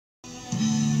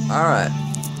Alright.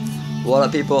 What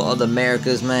up, people of the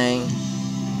Americas, man?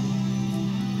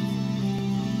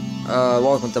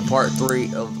 Welcome to part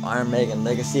 3 of Iron Maiden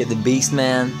Legacy of the Beast,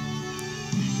 man.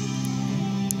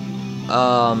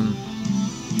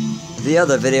 The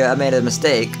other video, I made a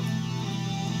mistake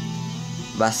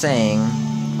by saying,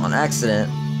 on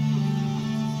accident,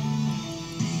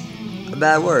 a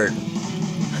bad word.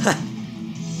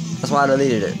 That's why I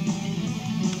deleted it.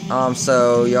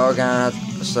 So y'all gonna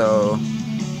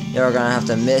have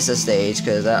to miss a stage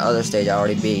because that other stage I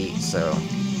already beat. So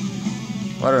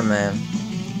whatever, man.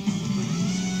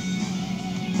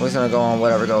 We're just gonna go on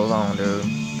whatever goes on, dude.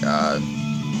 God,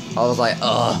 I was like,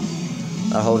 ugh,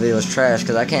 that whole video was trash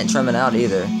because I can't trim it out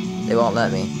either. They won't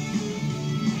let me.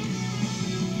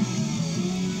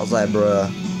 I was like,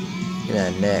 bruh, get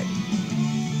that neck.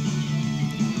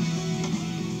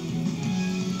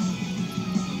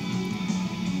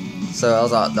 So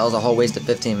that was a whole waste of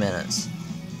 15 minutes.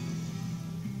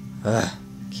 Ugh,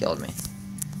 killed me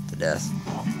to death.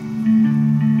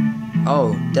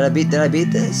 Oh, did I beat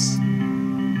this?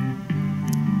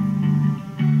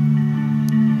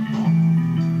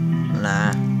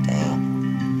 Nah, dang.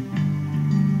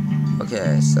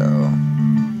 Okay, so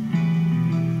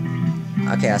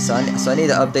I need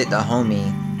to update the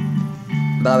homie.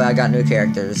 By the way, I got new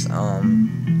characters. I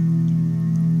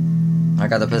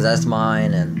got the possessed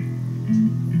mind and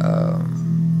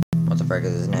what the frick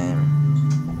is his name?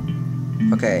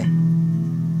 Okay,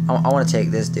 I want to take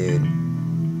this dude.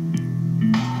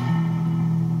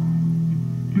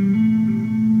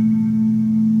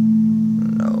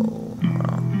 No,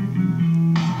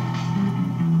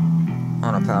 I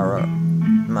want to power up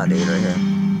my dude right here.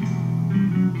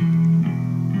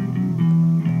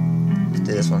 Let's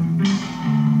do this one.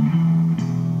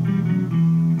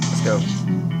 Let's go.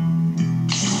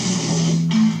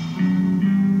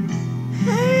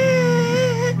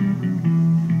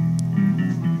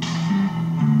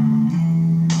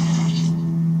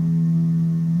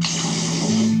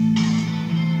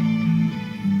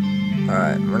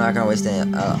 Alright, we're not gonna waste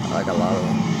any, like a lot of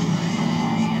them.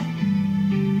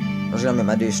 We're just gonna make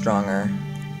my dude stronger.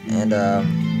 And,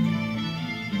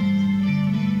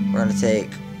 we're gonna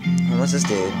take, what's this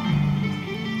dude?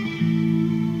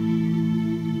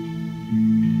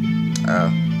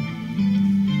 Oh.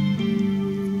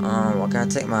 Well, can I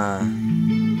take my,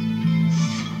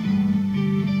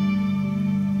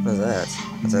 what is that?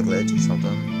 That's a glitch or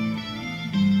something.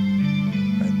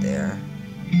 Right there.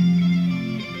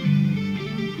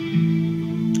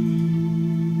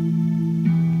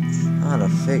 Trying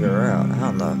to figure out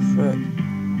how the frick.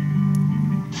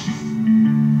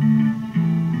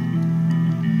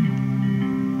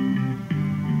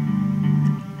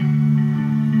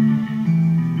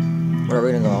 What are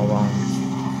we gonna go all wrong?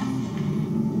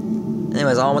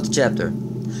 Anyways, on with the chapter.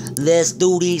 Let's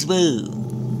do these moves.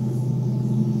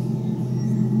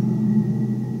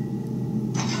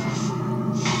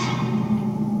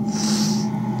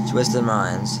 Twisted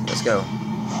minds. Let's go.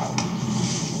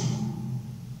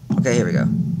 Okay, here we go.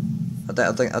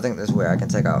 I think this is where I can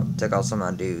take out some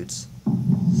of my dudes.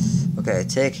 Okay,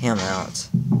 take him out.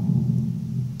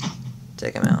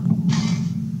 Take him out.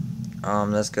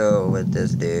 Let's go with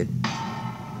this dude.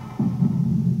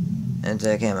 And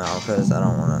take him out because I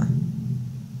don't wanna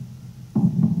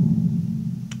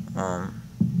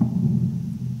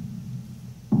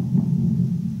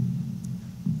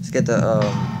let's get the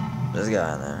this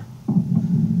guy in there.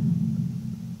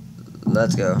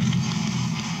 Let's go.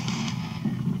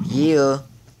 Yeah.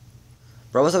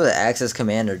 Bro, what's up with the Access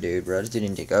Commander dude, bro? This dude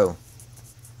need to go.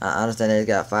 I understand that he's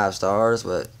got 5 stars,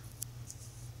 but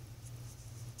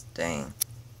dang.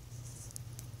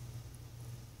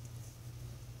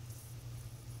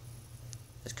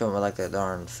 It's coming like that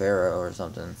darn Pharaoh or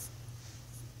something.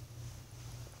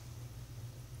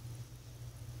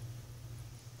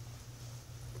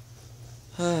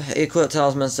 Equip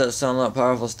talisman sets to unlock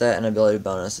powerful stat and ability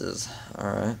bonuses.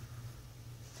 Alright.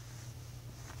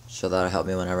 So that'll help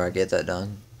me whenever I get that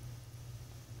done.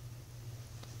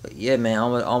 But yeah, man,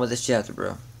 on with this chapter,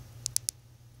 bro.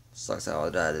 Sucks how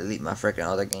I died to delete my freaking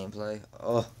other gameplay.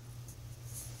 Oh.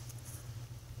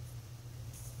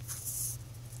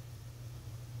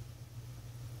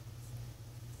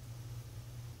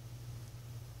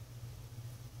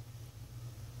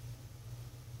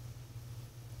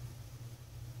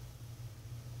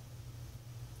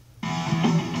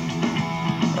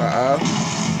 Uh-oh.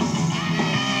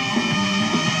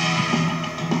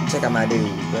 Check out my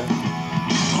dude, bro.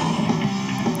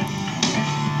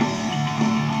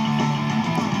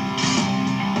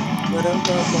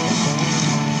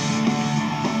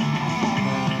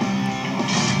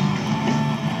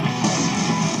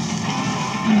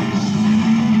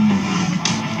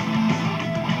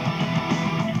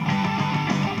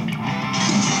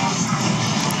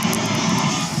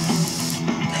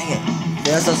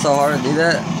 Guess that's so hard to do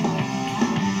that.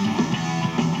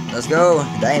 Let's go.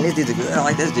 Dang, these dudes are good. I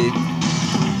like this dude.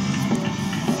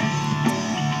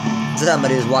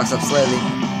 Somebody just walks up slowly.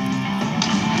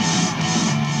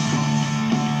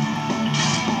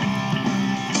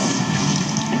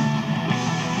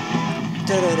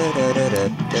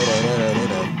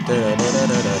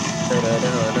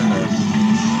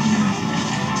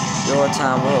 Your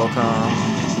time will come.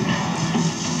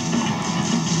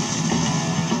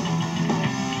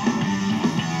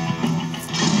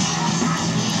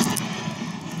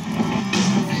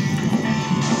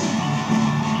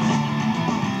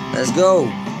 Let's go.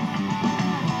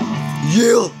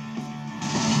 Yeah.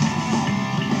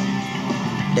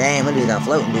 Damn, what do you got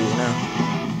floating, dude, you know?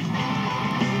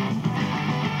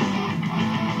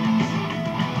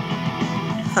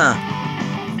 Huh.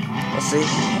 Let's see.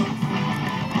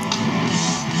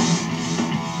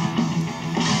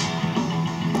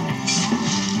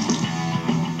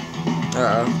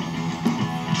 Uh-oh.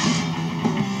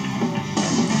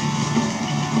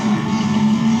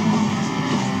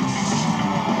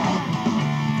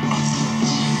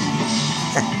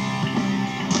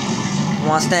 Come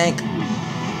on, Stank.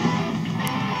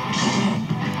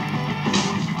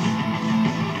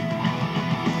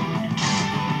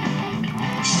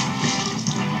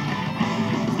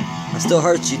 I still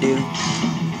hurt you, dude.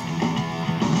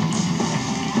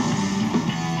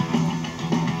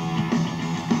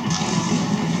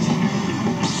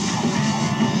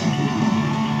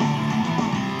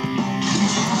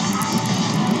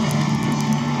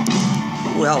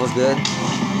 Ooh, that was good.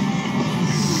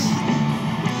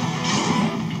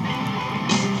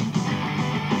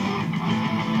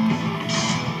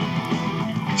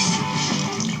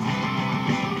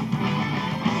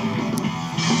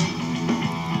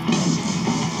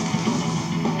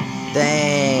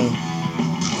 Dang.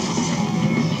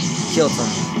 Killed him.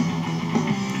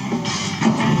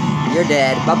 You're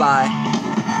dead. Bye-bye.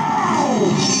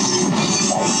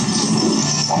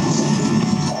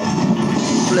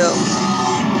 Flip.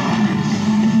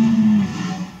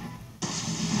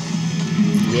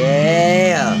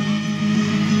 Yeah.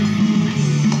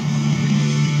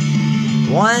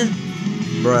 One.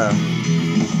 Bruh.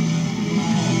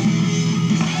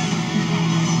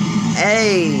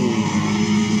 Hey.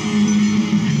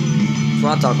 That's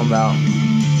what I'm talking about.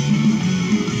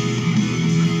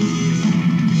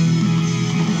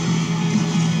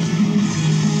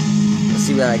 Let's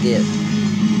see what I get.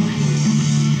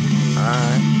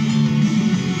 Alright.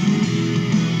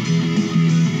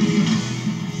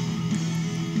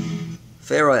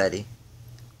 Pharaoh Eddie.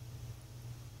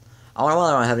 I wonder why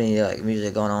I don't have any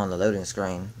music going on the loading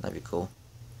screen. That'd be cool.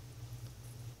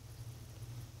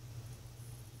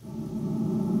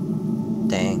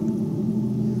 Dang.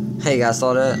 Hey, you guys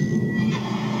saw that?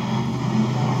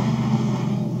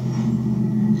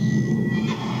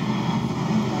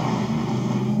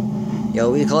 Yo,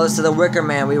 we close to the Wicker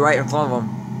Man. We right in front of him.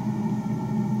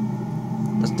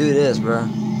 Let's do this, bro.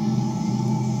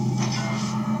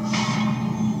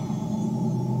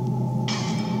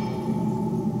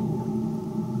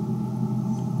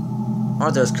 I wonder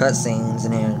if there's cutscenes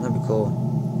in here. That'd be cool.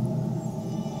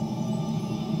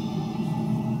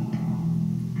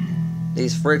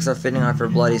 These freaks are feeding off your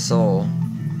bloody soul.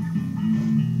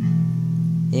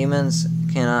 Humans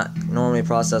cannot normally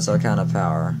process our kind of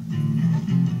power.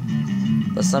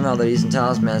 But somehow they're using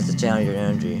talismans to channel your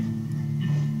energy.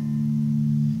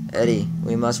 Eddie,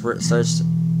 we must reach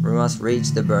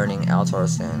the burning altar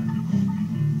soon.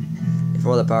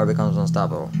 Before the power becomes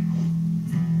unstoppable.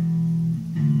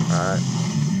 Alright.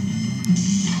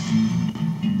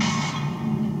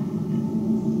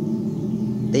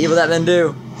 The evil that men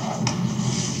do.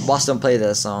 Watch them play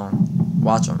this song.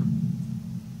 Watch them.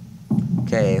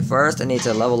 Okay, first I need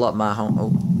to level up my home.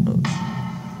 Oh.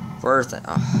 First,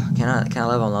 can I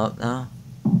level up now?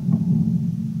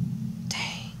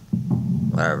 Dang.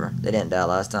 Whatever. They didn't die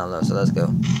last time though, so let's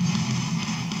go.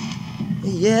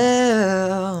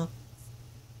 Yeah.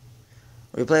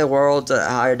 Replay worlds at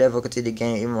higher difficulty to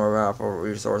gain even more powerful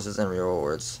resources and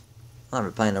rewards. I'm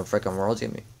not playing no freaking worlds.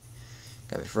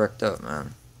 Got me fricked up,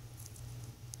 man.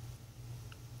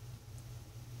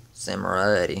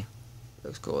 Samurai Eddie.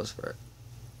 Looks cool as frick.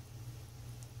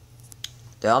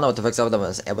 Dude, I don't know what the fuck's up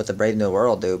with the Brave New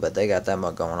World, dude, but they got that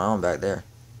much going on back there.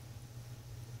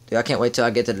 Dude, I can't wait till I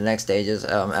get to the next stages.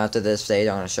 After this stage,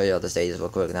 I'm gonna show you all the stages real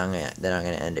quick, and then I'm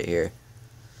gonna end it here.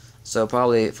 So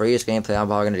probably for each gameplay, I'm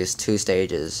probably gonna do 2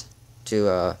 stages, 2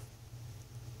 you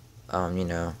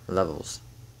know, levels.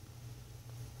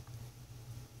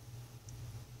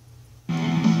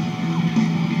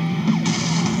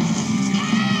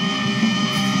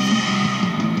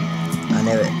 I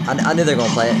I knew they were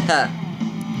gonna play it. Ha.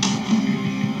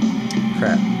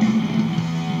 Crap.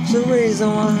 It's the reason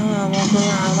why I walk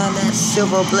around on that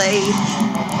silver blade.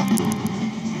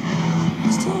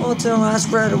 Still till I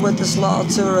spread it with the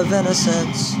slaughter of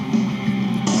innocence.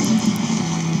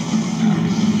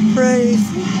 Pray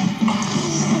for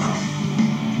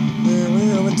there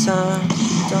will be time.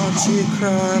 Don't you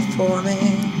cry for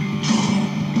me.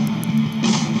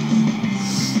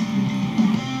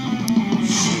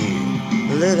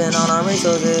 Living on a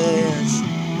razor's edge,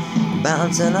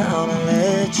 bouncing out on a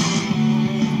ledge.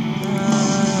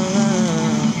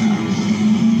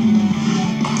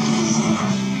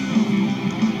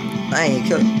 Dang, you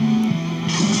killed it.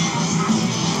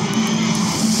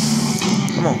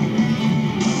 Come on.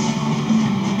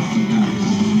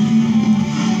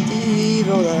 The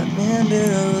evil that man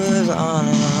lives on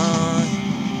and on.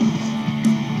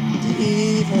 The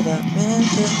evil that man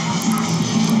lives.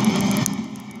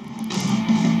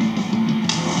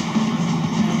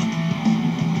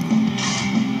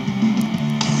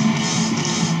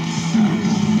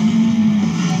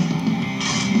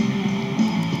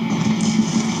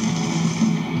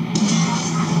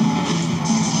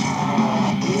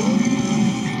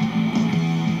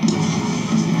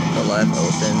 Life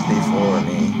opens before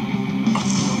me.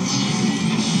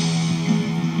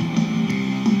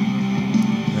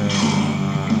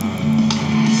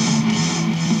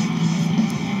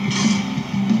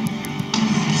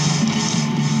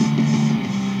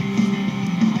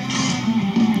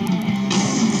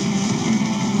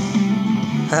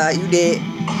 Ha, you did.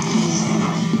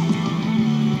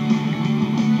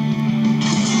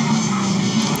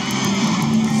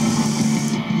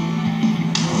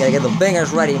 Gotta get the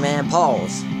bangers ready, man.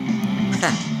 Pause.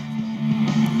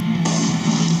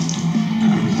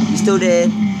 You still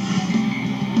dead?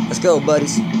 Let's go,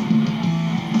 buddies.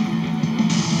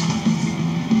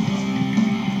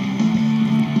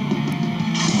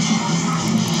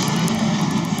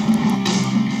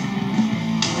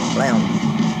 Blam.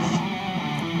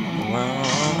 Wow,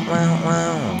 wow,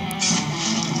 wow.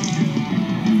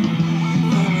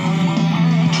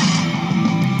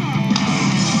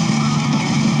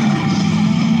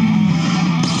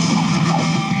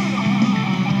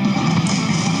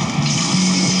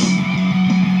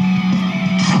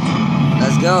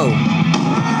 Go.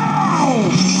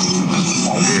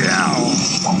 Yeah.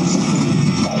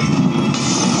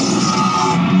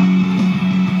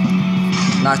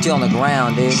 Knocked you on the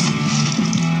ground, dude.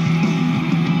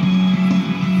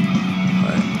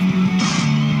 Right.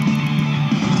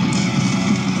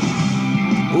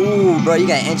 Ooh, bro, you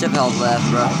got an inch of health left,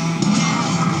 bro.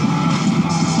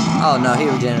 Oh no, he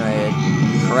regenerated.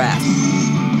 Crap.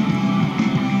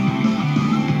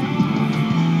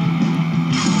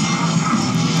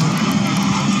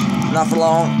 Not for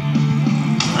long.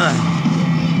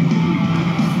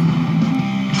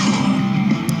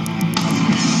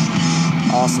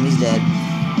 Awesome, he's dead.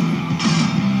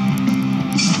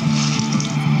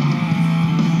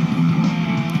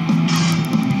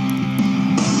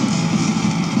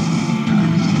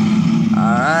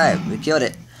 Alright, we killed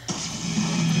it.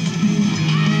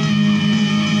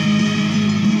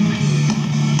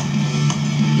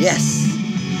 Yes!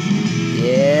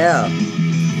 Yeah!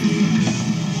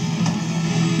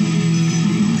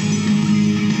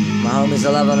 My homies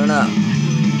are leveling up.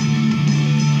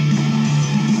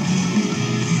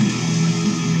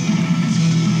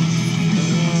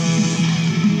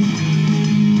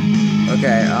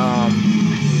 Okay,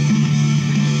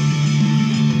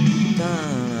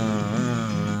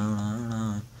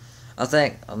 I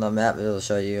think on the map it'll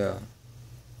show you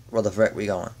where the frick we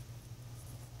going.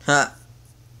 Ha!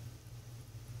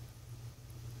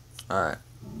 Alright.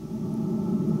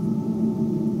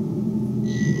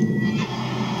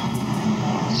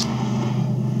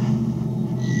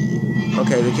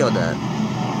 Okay, we killed that.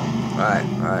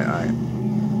 Alright.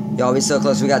 Y'all, we so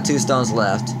close. We got 2 stones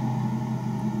left.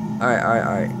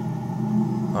 Alright.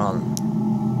 Hold on.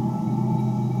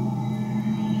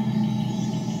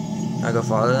 Can I go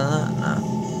farther than that?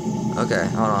 No. Okay,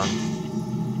 hold on.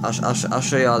 I'll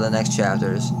show y'all the next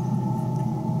chapters.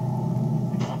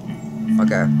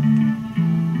 Okay.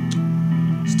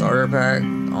 Starter pack,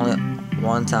 only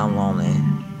 1 time only.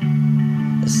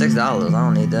 It's $6. I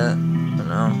don't need that.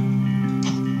 No.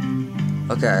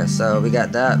 Okay, so we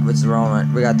got that, which is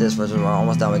wrong. We got this, which is we're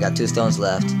almost done. We got 2 stones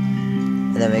left,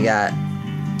 and then we got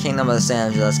Kingdom of the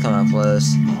Sands that's coming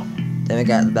close. Then we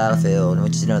got the battlefield,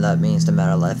 which you know that means the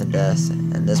matter of life and death,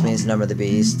 and this means the number of the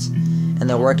beasts. And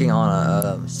they're working on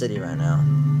a city right now,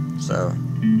 so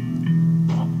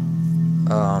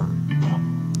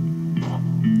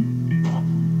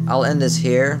I'll end this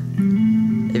here.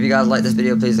 If you guys like this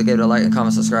video, please give it a like and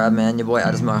comment, subscribe, man. Your boy,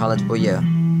 I just might holla at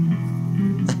you.